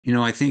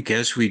I think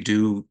as we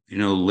do,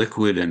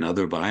 liquid and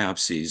other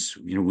biopsies,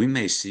 we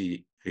may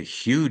see a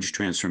huge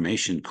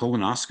transformation.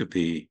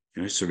 Colonoscopy,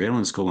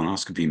 surveillance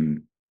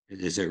colonoscopy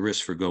is at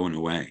risk for going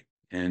away.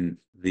 And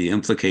the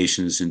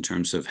implications in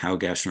terms of how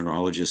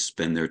gastroenterologists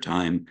spend their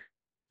time,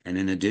 and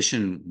in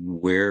addition,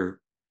 where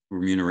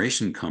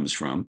remuneration comes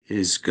from,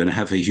 is going to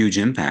have a huge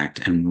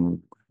impact.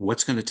 And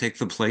what's going to take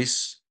the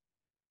place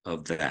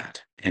of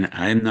that? And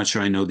I'm not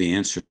sure I know the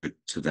answer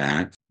to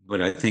that.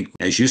 But I think,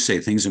 as you say,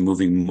 things are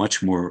moving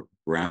much more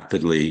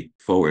rapidly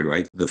forward,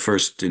 right? The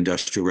first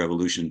industrial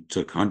revolution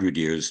took 100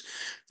 years.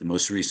 The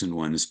most recent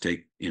ones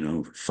take,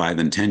 5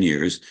 and 10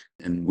 years.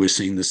 And we're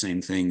seeing the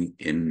same thing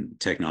in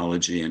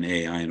technology and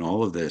AI and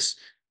all of this.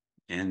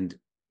 And,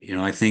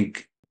 I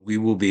think we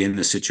will be in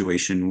a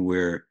situation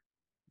where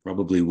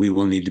probably we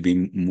will need to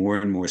be more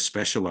and more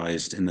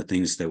specialized in the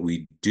things that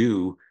we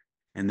do,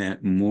 and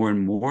that more and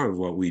more of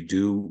what we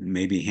do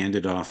may be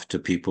handed off to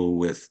people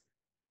with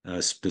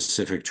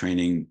specific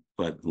training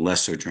but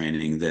lesser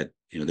training, that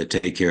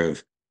take care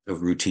of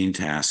routine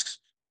tasks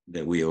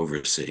that we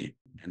oversee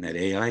and that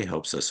AI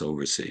helps us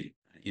oversee.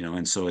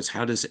 And so it's,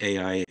 how does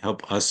AI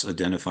help us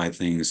identify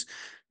things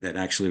that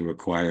actually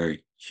require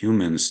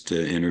humans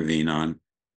to intervene on,